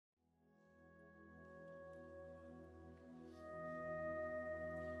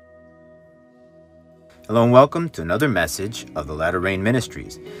Hello and welcome to another message of the Latter Rain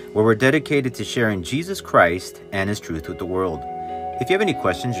Ministries, where we're dedicated to sharing Jesus Christ and His truth with the world. If you have any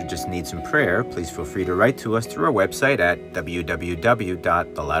questions or just need some prayer, please feel free to write to us through our website at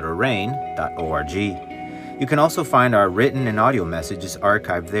www.thelatterrain.org. You can also find our written and audio messages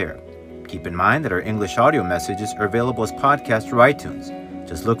archived there. Keep in mind that our English audio messages are available as podcasts through iTunes.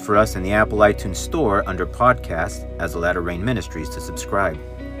 Just look for us in the Apple iTunes Store under Podcasts as the Latter Rain Ministries to subscribe.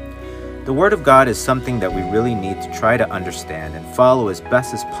 The Word of God is something that we really need to try to understand and follow as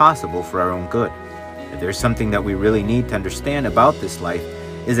best as possible for our own good. If there's something that we really need to understand about this life,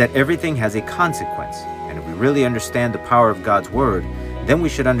 is that everything has a consequence. And if we really understand the power of God's Word, then we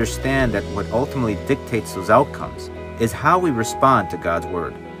should understand that what ultimately dictates those outcomes is how we respond to God's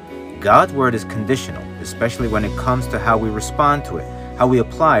Word. God's Word is conditional, especially when it comes to how we respond to it, how we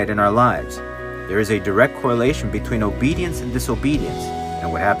apply it in our lives. There is a direct correlation between obedience and disobedience,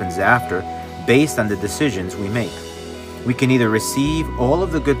 and what happens after, based on the decisions we make. We can either receive all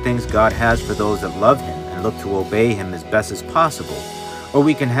of the good things God has for those that love Him and look to obey Him as best as possible, or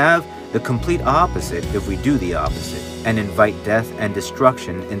we can have the complete opposite if we do the opposite and invite death and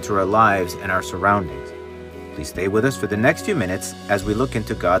destruction into our lives and our surroundings. Please stay with us for the next few minutes as we look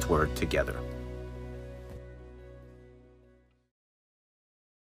into God's Word together.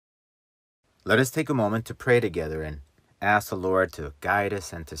 Let us take a moment to pray together and ask the Lord to guide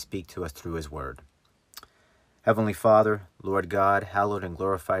us and to speak to us through His Word. Heavenly Father, Lord God, hallowed and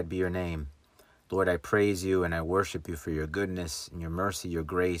glorified be your name. Lord, I praise you and I worship you for your goodness and your mercy, your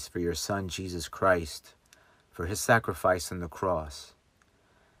grace, for your Son, Jesus Christ, for His sacrifice on the cross.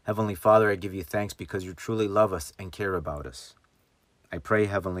 Heavenly Father, I give you thanks because you truly love us and care about us. I pray,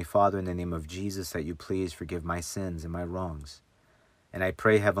 Heavenly Father, in the name of Jesus, that you please forgive my sins and my wrongs. And I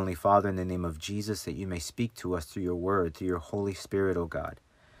pray, Heavenly Father, in the name of Jesus, that you may speak to us through your word, through your Holy Spirit, O God,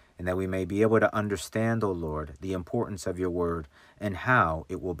 and that we may be able to understand, O Lord, the importance of your word and how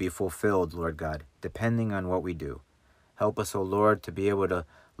it will be fulfilled, Lord God, depending on what we do. Help us, O Lord, to be able to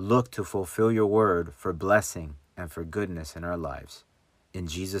look to fulfill your word for blessing and for goodness in our lives. In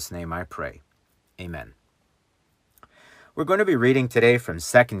Jesus' name I pray. Amen. We're going to be reading today from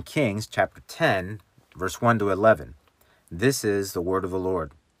 2 Kings chapter 10, verse 1 to 11. This is the word of the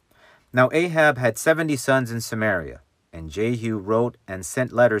Lord. Now Ahab had 70 sons in Samaria, and Jehu wrote and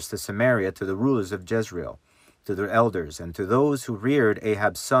sent letters to Samaria to the rulers of Jezreel, to their elders, and to those who reared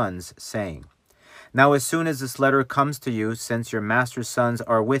Ahab's sons, saying, Now as soon as this letter comes to you, since your master's sons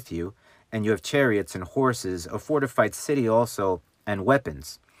are with you, and you have chariots and horses, a fortified city also, and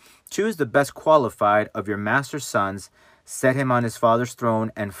weapons, choose the best qualified of your master's sons, set him on his father's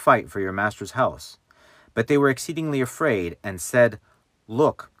throne, and fight for your master's house. But they were exceedingly afraid, and said,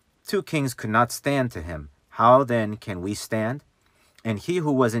 Look, 2 kings could not stand to him. How then can we stand? And he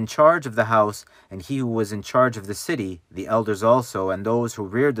who was in charge of the house, and he who was in charge of the city, the elders also, and those who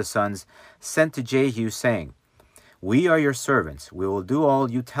reared the sons, sent to Jehu, saying, We are your servants. We will do all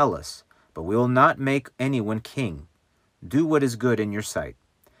you tell us, but we will not make anyone king. Do what is good in your sight.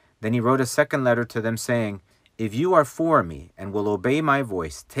 Then he wrote a second letter to them, saying, If you are for me, and will obey my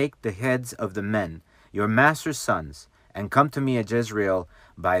voice, take the heads of the men, your master's sons, and come to me at Jezreel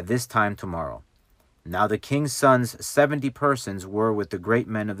by this time tomorrow. Now the king's sons, 70 persons, were with the great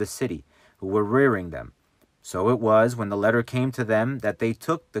men of the city, who were rearing them. So it was, when the letter came to them, that they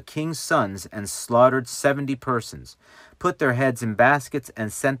took the king's sons and slaughtered 70 persons, put their heads in baskets,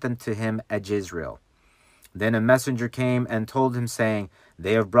 and sent them to him at Jezreel. Then a messenger came and told him, saying,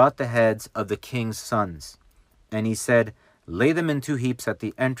 They have brought the heads of the king's sons. And he said, Lay them in 2 heaps at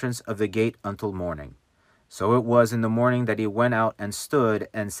the entrance of the gate until morning. So it was in the morning that he went out and stood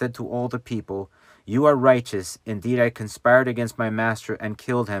and said to all the people, You are righteous. Indeed, I conspired against my master and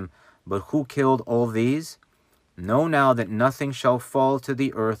killed him. But who killed all these? Know now that nothing shall fall to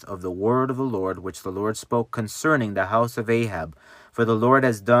the earth of the word of the Lord, which the Lord spoke concerning the house of Ahab. For the Lord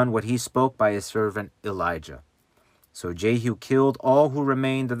has done what he spoke by his servant Elijah. So Jehu killed all who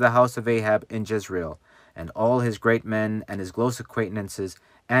remained of the house of Ahab in Jezreel, and all his great men and his close acquaintances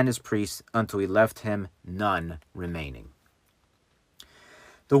and his priests, until he left him none remaining.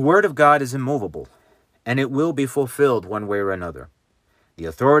 The word of God is immovable, and it will be fulfilled one way or another. The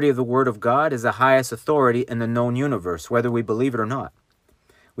authority of the word of God is the highest authority in the known universe, whether we believe it or not.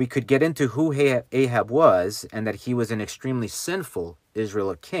 We could get into who Ahab was, and that he was an extremely sinful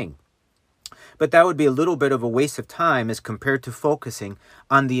Israelite king. But that would be a little bit of a waste of time as compared to focusing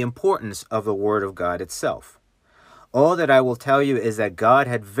on the importance of the word of God itself. All that I will tell you is that God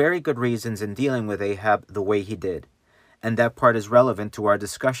had very good reasons in dealing with Ahab the way he did. And that part is relevant to our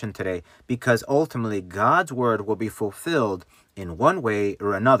discussion today, because ultimately God's word will be fulfilled in one way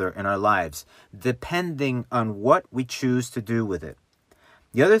or another in our lives, depending on what we choose to do with it.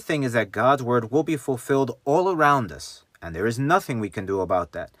 The other thing is that God's word will be fulfilled all around us, and there is nothing we can do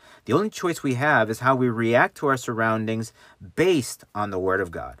about that. The only choice we have is how we react to our surroundings based on the word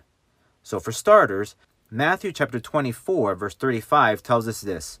of God. So for starters, Matthew chapter 24, verse 35 tells us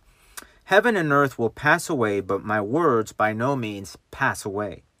this: "Heaven and earth will pass away, but my words by no means pass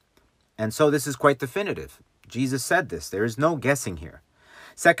away." And so this is quite definitive. Jesus said this. There is no guessing here.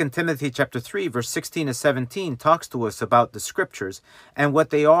 2 Timothy chapter 3, verse 16 to 17 talks to us about the scriptures and what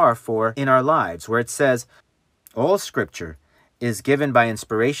they are for in our lives, where it says, "All scripture is given by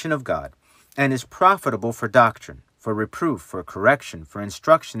inspiration of God and is profitable for doctrine, for reproof, for correction, for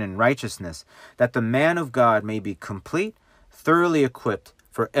instruction in righteousness, that the man of God may be complete, thoroughly equipped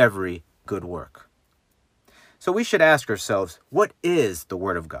for every good work." So we should ask ourselves, what is the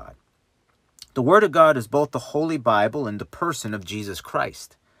Word of God? The Word of God is both the Holy Bible and the person of Jesus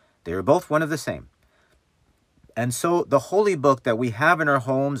Christ. They are both one of the same. And so the holy book that we have in our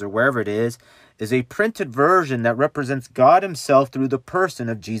homes or wherever it is a printed version that represents God himself through the person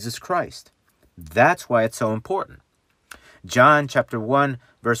of Jesus Christ. That's why it's so important. John chapter 1,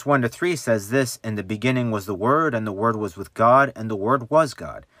 verse 1 to 3 says this: "In the beginning was the Word, and the Word was with God, and the Word was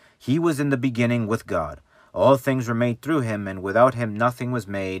God. He was in the beginning with God. All things were made through him, and without him nothing was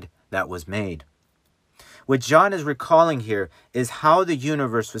made that was made." What John is recalling here is how the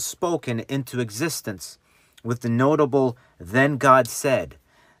universe was spoken into existence with the notable "then God said,"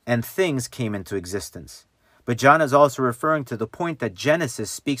 and things came into existence. But John is also referring to the point that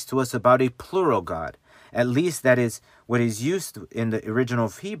Genesis speaks to us about a plural God. At least that is what is used in the original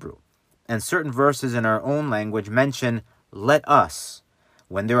of Hebrew. And certain verses in our own language mention "let us,"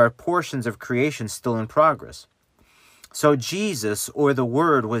 when there are portions of creation still in progress. So Jesus, or the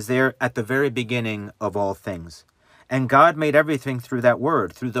Word, was there at the very beginning of all things. And God made everything through that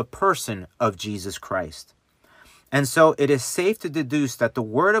Word, through the person of Jesus Christ. And so it is safe to deduce that the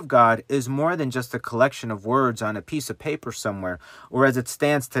Word of God is more than just a collection of words on a piece of paper somewhere, or as it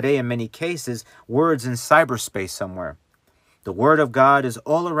stands today in many cases, words in cyberspace somewhere. The Word of God is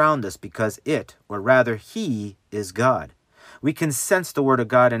all around us because it, or rather He, is God. We can sense the Word of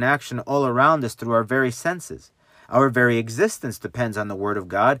God in action all around us through our very senses. Our very existence depends on the Word of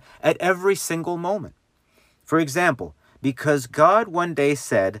God at every single moment. For example, because God one day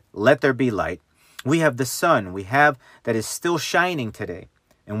said, "Let there be light," we have the sun that is still shining today.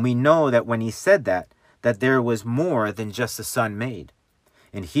 And we know that when he said that there was more than just the sun made.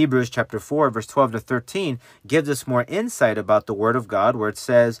 In Hebrews chapter 4, verse 12 to 13, gives us more insight about the Word of God, where it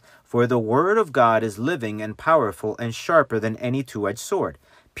says, "For the Word of God is living and powerful and sharper than any two-edged sword,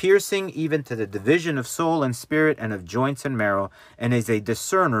 piercing even to the division of soul and spirit and of joints and marrow, and is a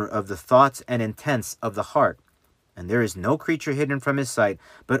discerner of the thoughts and intents of the heart. And there is no creature hidden from his sight,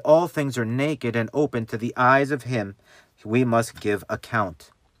 but all things are naked and open to the eyes of him we must give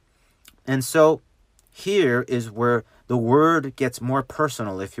account." And so here is where the Word gets more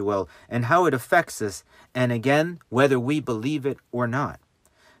personal, if you will, and how it affects us, and again, whether we believe it or not.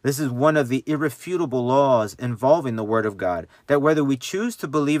 This is one of the irrefutable laws involving the Word of God, that whether we choose to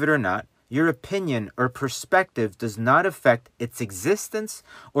believe it or not, your opinion or perspective does not affect its existence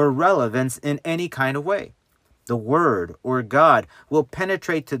or relevance in any kind of way. The Word, or God, will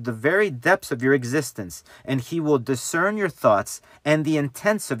penetrate to the very depths of your existence, and He will discern your thoughts and the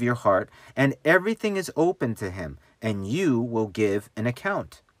intents of your heart, and everything is open to Him, and you will give an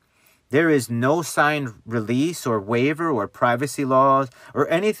account. There is no signed release or waiver or privacy laws or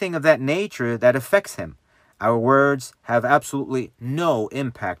anything of that nature that affects Him. Our words have absolutely no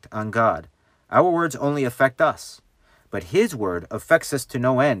impact on God. Our words only affect us. But His Word affects us to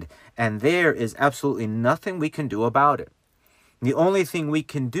no end, and there is absolutely nothing we can do about it. The only thing we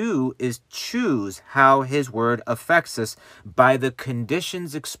can do is choose how His Word affects us by the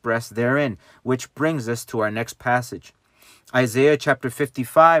conditions expressed therein, which brings us to our next passage. Isaiah chapter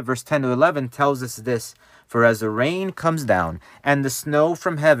 55, verse 10 to 11 tells us this: "For as the rain comes down, and the snow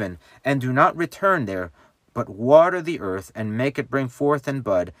from heaven, and do not return there, but water the earth, and make it bring forth and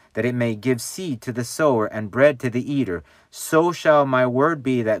bud, that it may give seed to the sower, and bread to the eater, so shall my word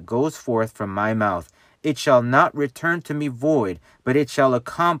be that goes forth from my mouth. It shall not return to me void, but it shall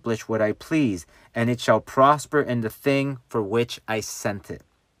accomplish what I please, and it shall prosper in the thing for which I sent it."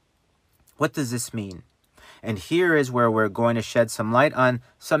 What does this mean? And here is where we're going to shed some light on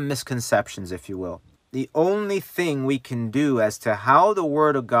some misconceptions, if you will. The only thing we can do as to how the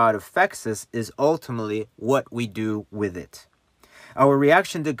Word of God affects us is ultimately what we do with it. Our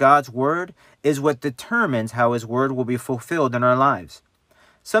reaction to God's Word is what determines how His Word will be fulfilled in our lives.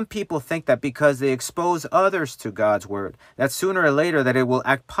 Some people think that because they expose others to God's word, that sooner or later that it will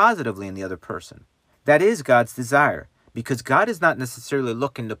act positively in the other person. That is God's desire, because God is not necessarily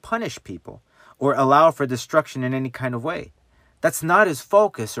looking to punish people or allow for destruction in any kind of way. That's not his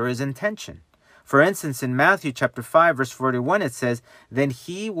focus or his intention. For instance, in Matthew chapter 5, verse 41, it says, "Then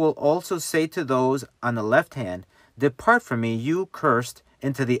he will also say to those on the left hand, 'Depart from me, you cursed,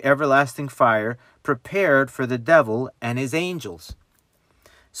 into the everlasting fire, prepared for the devil and his angels.'"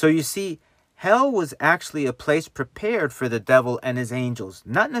 So you see, hell was actually a place prepared for the devil and his angels,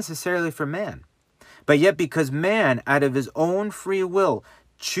 not necessarily for man. But yet because man, out of his own free will,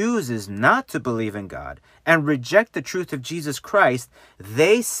 chooses not to believe in God and reject the truth of Jesus Christ,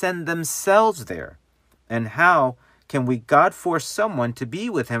 they send themselves there. And how can God force someone to be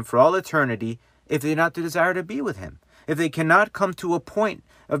with him for all eternity if they not desire to be with him? If they cannot come to a point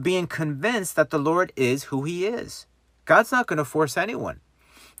of being convinced that the Lord is who he is? God's not going to force anyone.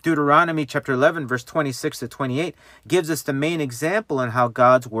 Deuteronomy chapter 11, verse 26 to 28 gives us the main example on how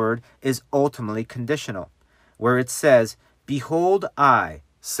God's word is ultimately conditional, where it says, "Behold, I,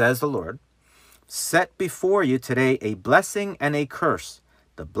 says the Lord, set before you today a blessing and a curse.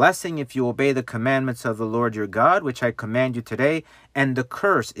 The blessing if you obey the commandments of the Lord your God, which I command you today, and the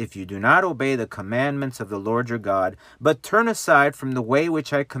curse if you do not obey the commandments of the Lord your God, but turn aside from the way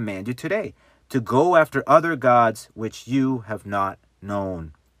which I command you today, to go after other gods which you have not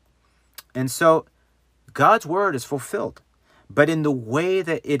known." And so God's word is fulfilled, but in the way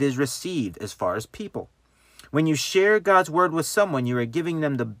that it is received as far as people. When you share God's word with someone, you are giving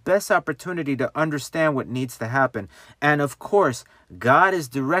them the best opportunity to understand what needs to happen. And of course, God is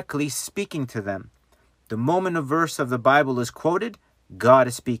directly speaking to them. The moment a verse of the Bible is quoted, God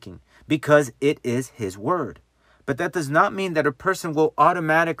is speaking because it is his word. But that does not mean that a person will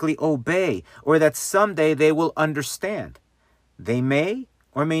automatically obey or that someday they will understand. They may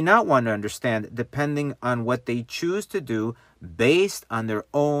or may not want to understand, depending on what they choose to do based on their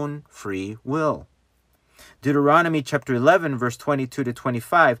own free will. Deuteronomy chapter 11, verse 22 to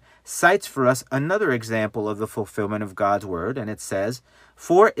 25 cites for us another example of the fulfillment of God's word, and it says,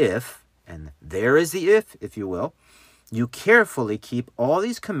 "For if," and there is the if you will, "you carefully keep all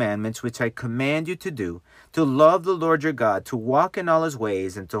these commandments which I command you to do, to love the Lord your God, to walk in all his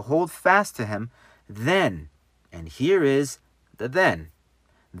ways, and to hold fast to him, then," and here is the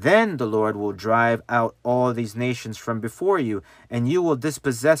then the Lord will drive out all these nations from before you, and you will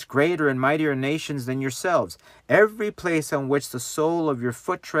dispossess greater and mightier nations than yourselves. Every place on which the sole of your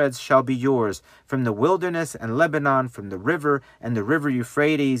foot treads shall be yours, from the wilderness and Lebanon, from the river and the river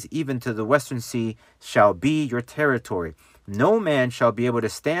Euphrates, even to the western sea, shall be your territory. No man shall be able to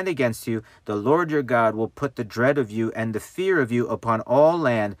stand against you. The Lord your God will put the dread of you and the fear of you upon all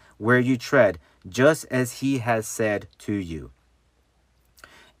land where you tread, just as he has said to you."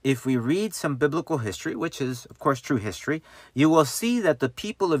 If we read some biblical history, which is, of course, true history, you will see that the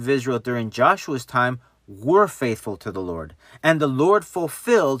people of Israel during Joshua's time were faithful to the Lord, and the Lord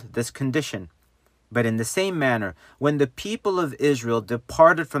fulfilled this condition. But in the same manner, when the people of Israel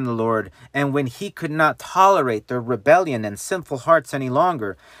departed from the Lord, and when he could not tolerate their rebellion and sinful hearts any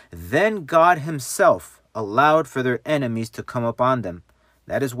longer, then God himself allowed for their enemies to come upon them.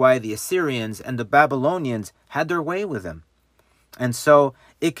 That is why the Assyrians and the Babylonians had their way with them. And so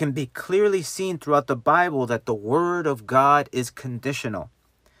it can be clearly seen throughout the Bible that the word of God is conditional.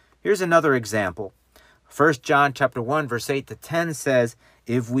 Here's another example. 1 John chapter 1, verse 8 to 10 says,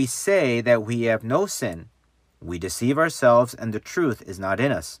 "If we say that we have no sin, we deceive ourselves and the truth is not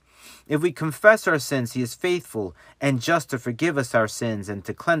in us. If we confess our sins, he is faithful and just to forgive us our sins and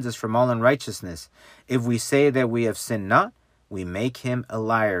to cleanse us from all unrighteousness. If we say that we have sinned not, we make him a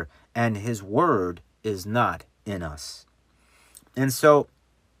liar, and his word is not in us." And so,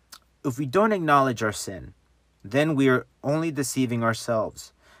 if we don't acknowledge our sin, then we are only deceiving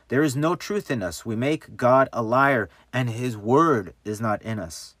ourselves. There is no truth in us. We make God a liar, and his word is not in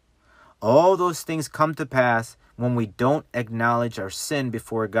us. All those things come to pass when we don't acknowledge our sin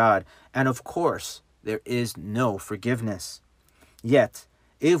before God. And of course, there is no forgiveness. Yet,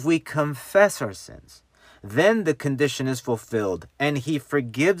 if we confess our sins, then the condition is fulfilled, and he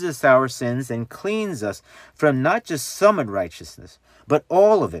forgives us our sins and cleans us from not just some unrighteousness, but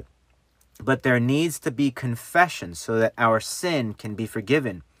all of it. But there needs to be confession so that our sin can be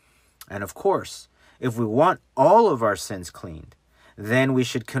forgiven. And of course, if we want all of our sins cleaned, then we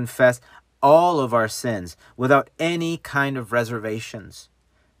should confess all of our sins without any kind of reservations.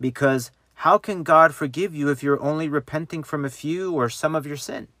 Because how can God forgive you if you're only repenting from a few or some of your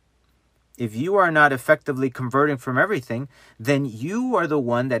sin? If you are not effectively converting from everything, then you are the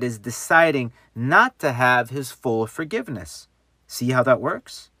one that is deciding not to have his full forgiveness. See how that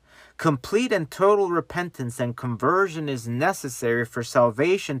works? Complete and total repentance and conversion is necessary for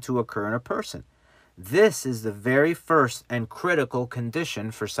salvation to occur in a person. This is the very first and critical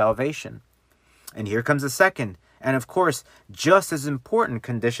condition for salvation. And here comes the second, and of course, just as important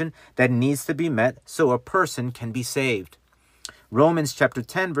condition that needs to be met so a person can be saved. Romans chapter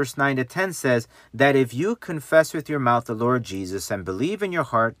 10, verse 9 to 10 says that if you confess with your mouth the Lord Jesus and believe in your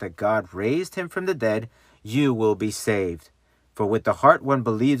heart that God raised him from the dead, you will be saved. For with the heart one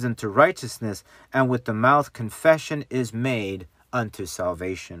believes unto righteousness, and with the mouth confession is made unto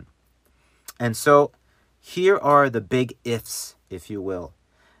salvation. And so, here are the big ifs, if you will.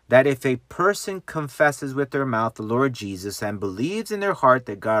 That if a person confesses with their mouth the Lord Jesus and believes in their heart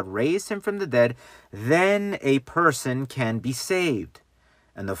that God raised him from the dead, then a person can be saved.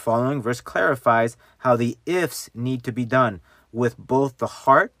 And the following verse clarifies how the ifs need to be done with both the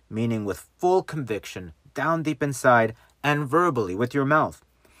heart, meaning with full conviction, down deep inside, and verbally with your mouth.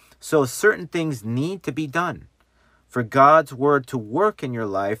 So certain things need to be done. For God's word to work in your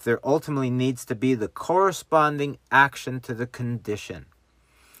life, there ultimately needs to be the corresponding action to the condition.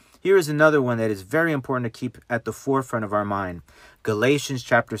 Here is another one that is very important to keep at the forefront of our mind. Galatians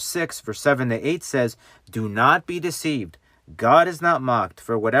chapter 6, verse 7 to 8 says, "Do not be deceived. God is not mocked,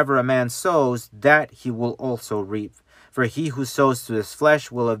 for whatever a man sows, that he will also reap. For he who sows to his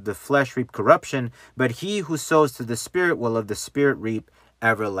flesh will of the flesh reap corruption, but he who sows to the Spirit will of the Spirit reap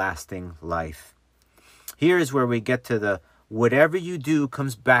everlasting life." Here is where we get to the whatever you do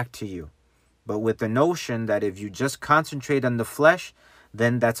comes back to you. But with the notion that if you just concentrate on the flesh,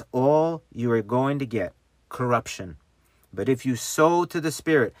 then that's all you are going to get, corruption. But if you sow to the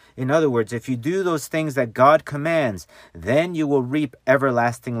Spirit, in other words, if you do those things that God commands, then you will reap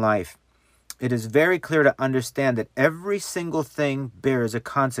everlasting life. It is very clear to understand that every single thing bears a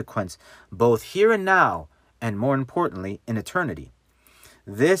consequence, both here and now, and more importantly, in eternity.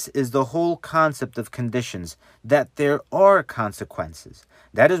 This is the whole concept of conditions, that there are consequences.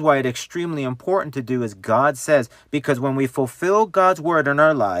 That is why it's extremely important to do as God says, because when we fulfill God's word in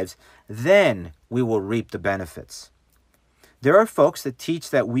our lives, then we will reap the benefits. There are folks that teach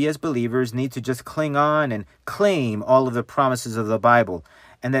that we as believers need to just cling on and claim all of the promises of the Bible,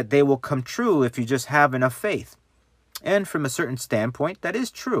 and that they will come true if you just have enough faith. And from a certain standpoint, that is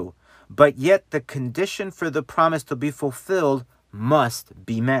true. But yet the condition for the promise to be fulfilled must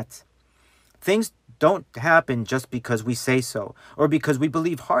be met. Things don't happen just because we say so or because we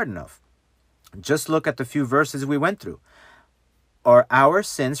believe hard enough. Just look at the few verses we went through. Are our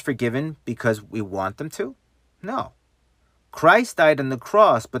sins forgiven because we want them to? No. Christ died on the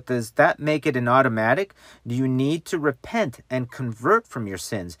cross, but does that make it an automatic? Do you need to repent and convert from your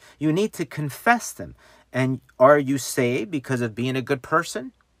sins? You need to confess them. And are you saved because of being a good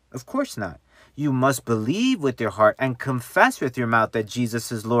person? Of course not. You must believe with your heart and confess with your mouth that Jesus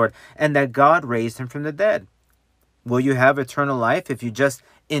is Lord and that God raised him from the dead. Will you have eternal life if you just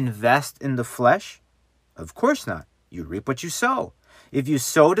invest in the flesh? Of course not. You reap what you sow. If you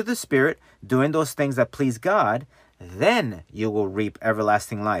sow to the Spirit, doing those things that please God, then you will reap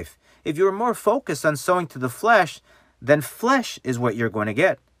everlasting life. If you're more focused on sowing to the flesh, then flesh is what you're going to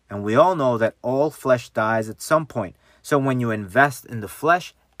get. And we all know that all flesh dies at some point. So when you invest in the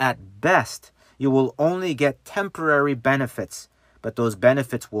flesh, at best, you will only get temporary benefits, but those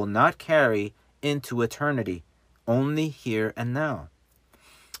benefits will not carry into eternity, only here and now.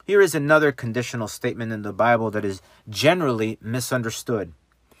 Here is another conditional statement in the Bible that is generally misunderstood.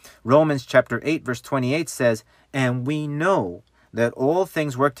 Romans chapter 8, verse 28 says, "And we know that all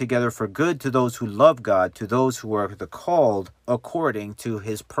things work together for good to those who love God, to those who are the called according to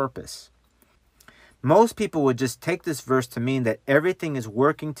his purpose." Most people would just take this verse to mean that everything is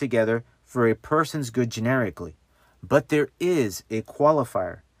working together for a person's good generically. But there is a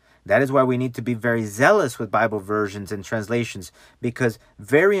qualifier. That is why we need to be very zealous with Bible versions and translations, because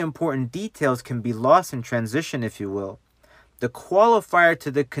very important details can be lost in transition, if you will. The qualifier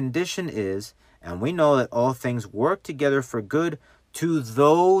to the condition is, and we know that all things work together for good to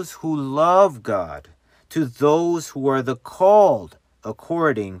those who love God, to those who are the called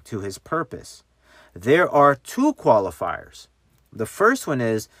according to his purpose. There are two qualifiers. The first one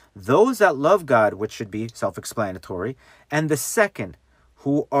is those that love God, which should be self-explanatory. And the second,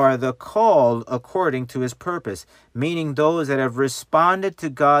 who are the called according to his purpose, meaning those that have responded to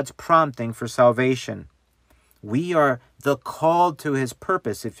God's prompting for salvation. We are the called to his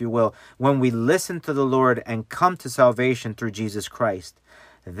purpose, if you will, when we listen to the Lord and come to salvation through Jesus Christ.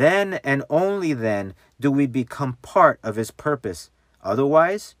 Then and only then do we become part of his purpose.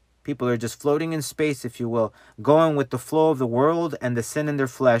 Otherwise, people are just floating in space, if you will, going with the flow of the world and the sin in their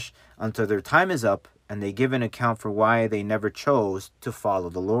flesh until their time is up and they give an account for why they never chose to follow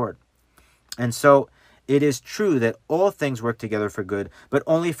the Lord. And so it is true that all things work together for good, but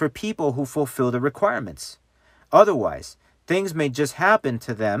only for people who fulfill the requirements. Otherwise, things may just happen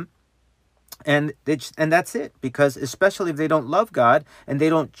to them, and that's it, because especially if they don't love God and they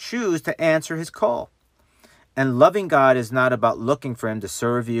don't choose to answer his call. And loving God is not about looking for him to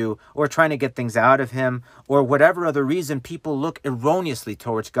serve you or trying to get things out of him or whatever other reason people look erroneously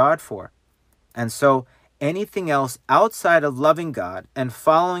towards God for. And so anything else outside of loving God and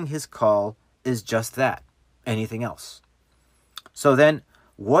following his call is just that, anything else. So then,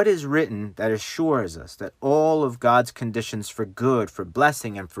 what is written that assures us that all of God's conditions for good, for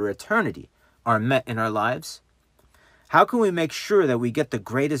blessing, and for eternity are met in our lives? How can we make sure that we get the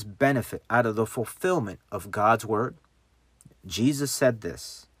greatest benefit out of the fulfillment of God's word? Jesus said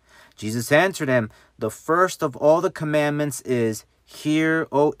this. Jesus answered him, "The first of all the commandments is, Hear,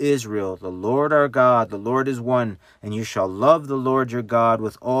 O Israel, the Lord our God, the Lord is one, and you shall love the Lord your God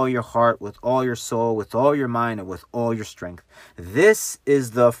with all your heart, with all your soul, with all your mind, and with all your strength. This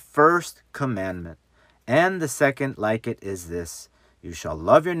is the first commandment. And the second like it is this, you shall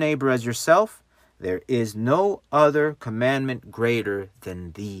love your neighbor as yourself. There is no other commandment greater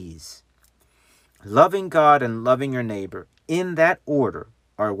than these." Loving God and loving your neighbor in that order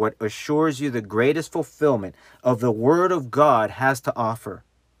are what assures you the greatest fulfillment of the Word of God has to offer.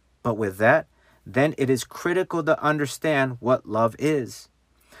 But with that, then it is critical to understand what love is.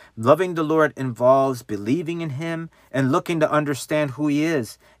 Loving the Lord involves believing in him and looking to understand who he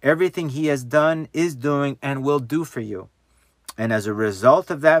is, everything he has done, is doing, and will do for you. And as a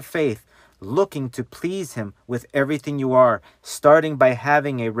result of that faith, looking to please him with everything you are, starting by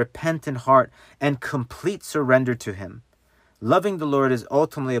having a repentant heart and complete surrender to him. Loving the Lord is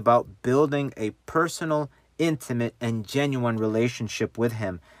ultimately about building a personal, intimate, and genuine relationship with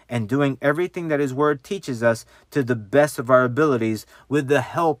him and doing everything that his word teaches us to the best of our abilities with the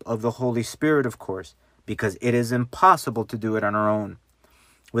help of the Holy Spirit, of course, because it is impossible to do it on our own.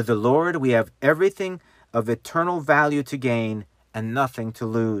 With the Lord, we have everything of eternal value to gain and nothing to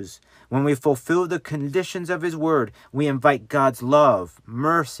lose. When we fulfill the conditions of his word, we invite God's love,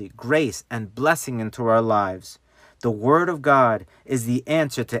 mercy, grace, and blessing into our lives. The word of God is the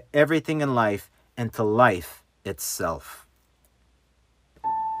answer to everything in life and to life itself.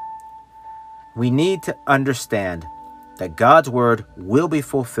 We need to understand that God's word will be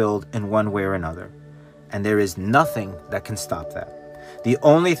fulfilled in one way or another, and there is nothing that can stop that. The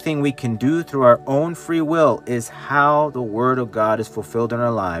only thing we can do through our own free will is how the word of God is fulfilled in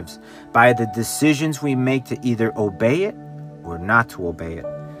our lives by the decisions we make to either obey it or not to obey it.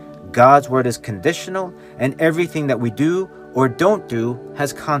 God's word is conditional, and everything that we do or don't do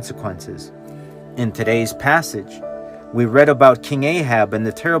has consequences. In today's passage, we read about King Ahab and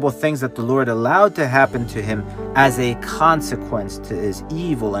the terrible things that the Lord allowed to happen to him as a consequence to his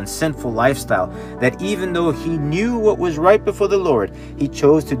evil and sinful lifestyle, that even though he knew what was right before the Lord, he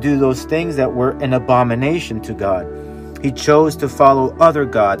chose to do those things that were an abomination to God. He chose to follow other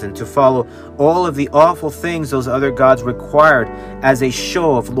gods and to follow all of the awful things those other gods required as a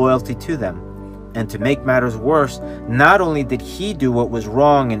show of loyalty to them. And to make matters worse, not only did he do what was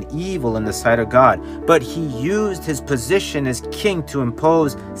wrong and evil in the sight of God, but he used his position as king to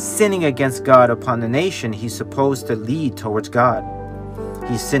impose sinning against God upon the nation he's supposed to lead towards God.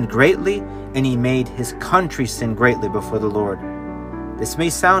 He sinned greatly, and he made his country sin greatly before the Lord. This may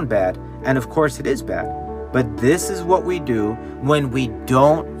sound bad, and of course it is bad. But this is what we do when we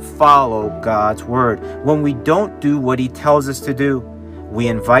don't follow God's word, when we don't do what he tells us to do. We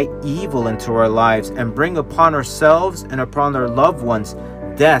invite evil into our lives and bring upon ourselves and upon our loved ones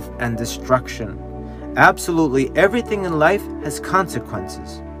death and destruction. Absolutely everything in life has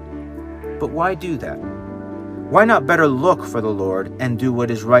consequences. But why do that? Why not better look for the Lord and do what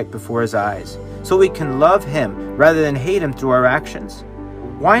is right before his eyes, so we can love him rather than hate him through our actions?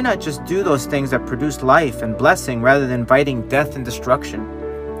 Why not just do those things that produce life and blessing rather than inviting death and destruction?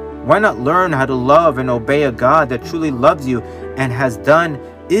 Why not learn how to love and obey a God that truly loves you and has done,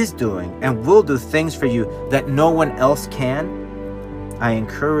 is doing, and will do things for you that no one else can? I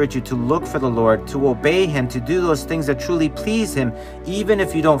encourage you to look for the Lord, to obey him, to do those things that truly please him, even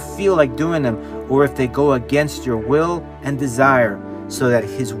if you don't feel like doing them or if they go against your will and desire, so that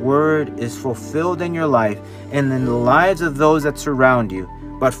his word is fulfilled in your life and in the lives of those that surround you,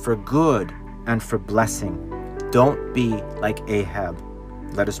 but for good and for blessing. Don't be like Ahab.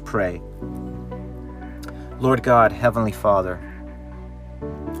 Let us pray. Lord God, Heavenly Father,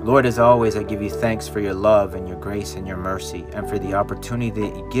 Lord, as always, I give you thanks for your love and your grace and your mercy, and for the opportunity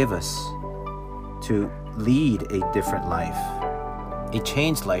that you give us to lead a different life. a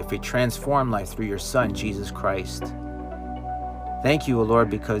changed life, a transformed life through your Son, Jesus Christ. Thank you, O Lord,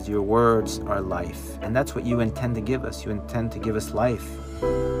 because your words are life. And that's what you intend to give us. You intend to give us life.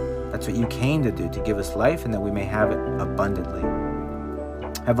 That's what you came to do, to give us life and that we may have it abundantly.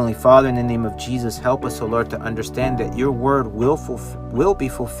 Heavenly Father, in the name of Jesus, help us, O Lord, to understand that your word will be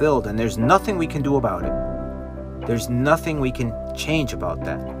fulfilled, and there's nothing we can do about it. There's nothing we can change about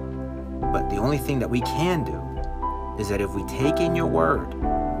that. But the only thing that we can do is that if we take in your word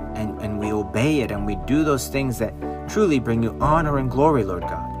and we obey it and we do those things that truly bring you honor and glory, Lord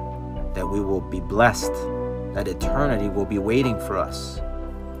God, that we will be blessed, that eternity will be waiting for us.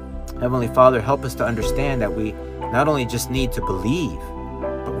 Heavenly Father, help us to understand that we not only just need to believe,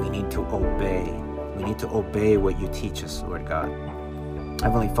 but we need to obey. We need to obey what you teach us, Lord God.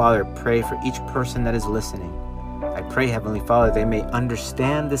 Heavenly Father, pray for each person that is listening. I pray, Heavenly Father, they may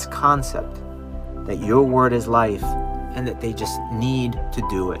understand this concept, that your word is life, and that they just need to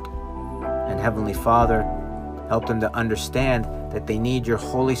do it. And Heavenly Father, help them to understand that they need your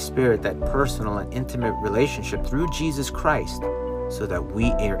Holy Spirit, that personal and intimate relationship through Jesus Christ, so that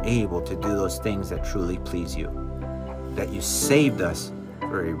we are able to do those things that truly please you. That you saved us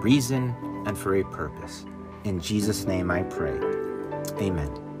for a reason and for a purpose. In Jesus' name I pray. Amen.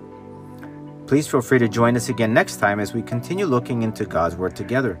 Please feel free to join us again next time as we continue looking into God's Word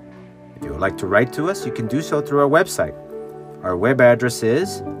together. If you would like to write to us, you can do so through our website. Our web address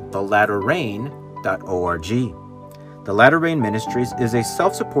is thelatterrain.org. The Latter Rain Ministries is a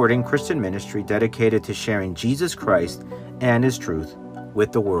self-supporting Christian ministry dedicated to sharing Jesus Christ and His truth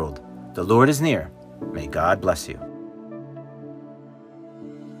with the world. The Lord is near. May God bless you.